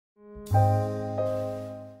Hey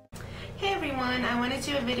everyone, I wanted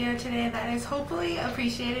to do a video today that is hopefully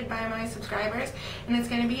appreciated by my subscribers, and it's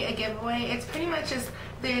going to be a giveaway. It's pretty much just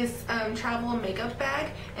this travel makeup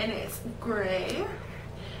bag, and it's gray.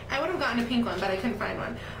 I would have gotten a pink one, but I couldn't find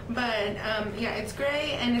one. But yeah, it's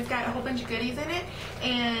gray and it's got a whole bunch of goodies in it.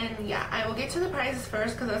 And yeah, I will get to the prizes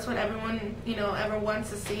first because that's what everyone, ever wants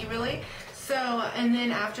to see, really. So, and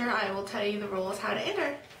then after I will tell you the rules how to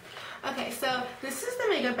enter. Okay, so this is the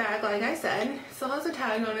makeup bag, like I said. Still has a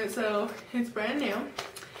tag on it, so it's brand new.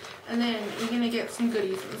 And then you're gonna get some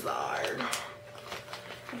goodies inside.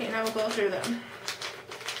 Okay, now we'll go through them.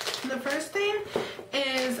 The first thing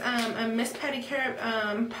is a Miss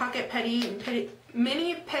Pedicure Pocket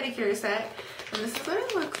Mini Pedicure set. And this is what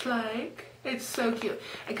it looks like. It's so cute.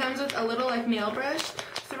 It comes with a little nail brush,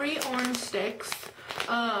 3 orange sticks,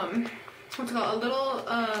 what's it called, a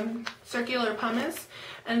little circular pumice,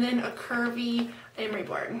 and then a curvy emery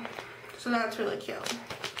board. So that's really cute.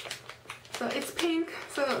 So it's pink,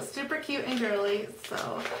 so it's super cute and girly,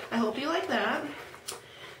 so I hope you like that.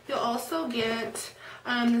 You'll also get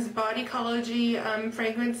this Bodycology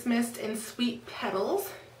fragrance mist in Sweet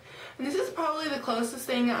Petals. And this is probably the closest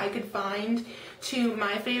thing that I could find to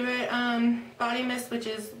my favorite body mist, which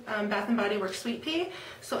is Bath & Body Works Sweet Pea.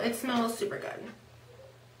 So it smells super good.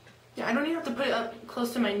 Yeah, I don't even have to put it up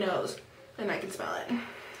close to my nose and I can smell it.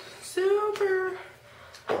 Super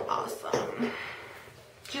awesome.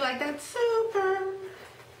 Do you like that? Super.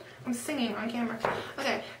 I'm singing on camera.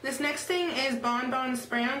 Okay, this next thing is Bon Bon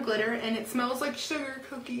Spray On Glitter, and it smells like sugar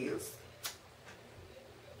cookies.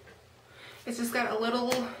 It's just got a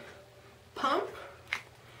little pump,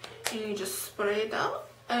 and you just spray it out,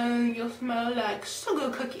 and you'll smell like sugar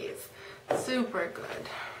cookies. Super good.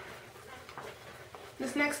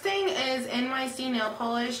 This next thing is NYC nail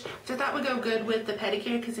polish, which I thought would go good with the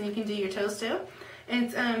pedicure because then you can do your toes too.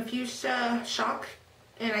 It's Fuchsia Shock,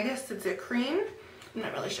 and I guess it's a cream. I'm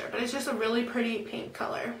not really sure, but it's just a really pretty pink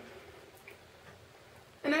color.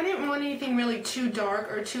 And I didn't want anything really too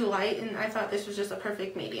dark or too light, and I thought this was just a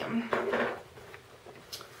perfect medium.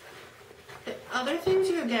 The other things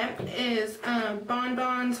you get is Bon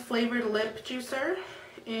Bon's flavored lip juicer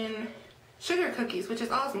in sugar cookies, which is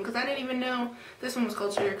awesome because I didn't even know this one was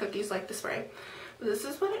called sugar cookies, like the spray. But this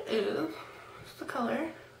is what it is. It's the color.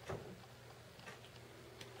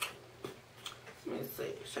 Let me see,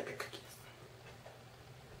 sugar cookies.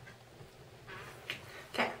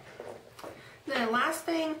 Okay. The last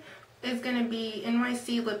thing is going to be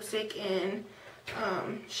NYC lipstick in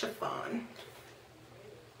chiffon.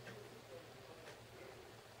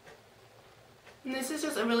 And this is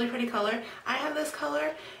just a really pretty color. I have this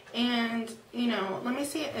color, and let me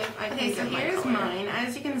see if I can get so here's mine.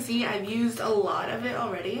 As you can see, I've used a lot of it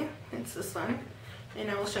already. It's this one, and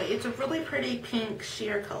I will show you. It's a really pretty pink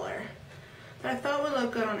sheer color that I thought would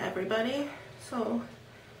look good on everybody, so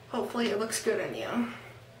hopefully it looks good on you.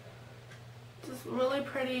 This really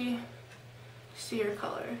pretty sheer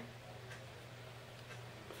color.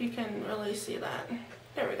 If you can really see that.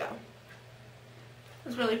 There we go.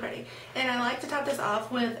 It's really pretty. And I like to top this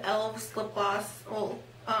off with e.l.f.'s lip gloss,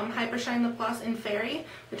 Hyper Shine lip gloss in Fairy,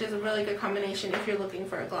 which is a really good combination if you're looking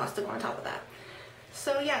for a gloss to go on top of that.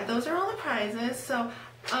 So yeah, those are all the prizes. So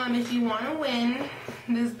if you want to win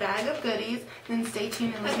this bag of goodies, then stay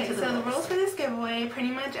tuned and listen to the rules. So the rules for this giveaway, pretty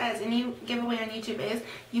much as any giveaway on YouTube is,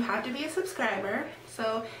 you have to be a subscriber.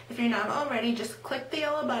 So if you're not already, just click the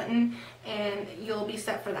yellow button and you'll be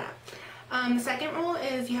set for that. The second rule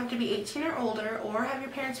is you have to be 18 or older or have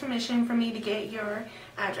your parents' permission for me to get your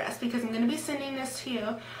address because I'm going to be sending this to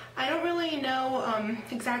you. I don't really know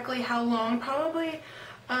exactly how long. Probably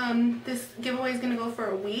this giveaway is going to go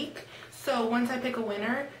for a week. So once I pick a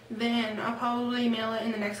winner, then I'll probably mail it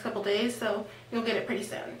in the next couple days, so you'll get it pretty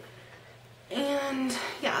soon. And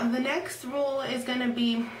yeah, the next rule is going to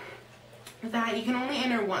be that you can only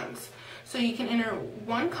enter once. So you can enter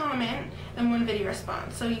 1 comment and 1 video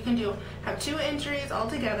response. So you can have 2 entries all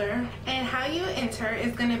together. And how you enter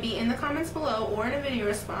is going to be in the comments below or in a video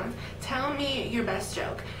response. Tell me your best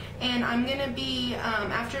joke. And I'm going to be,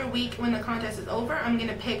 after a week when the contest is over, I'm going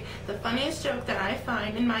to pick the funniest joke that I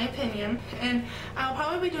find, in my opinion. And I'll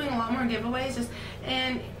probably be doing a lot more giveaways.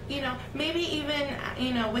 And, maybe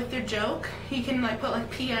even, with your joke, you can put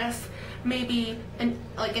PS, maybe an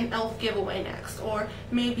e.l.f. giveaway next, or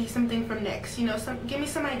maybe something from NYX. Give me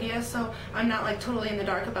some ideas so I'm not totally in the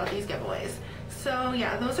dark about these giveaways. So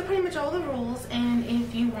yeah, those are pretty much all the rules, and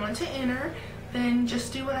if you want to enter, then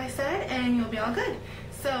just do what I said and you'll be all good.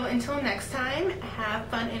 So until next time, have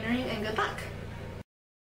fun entering and good luck.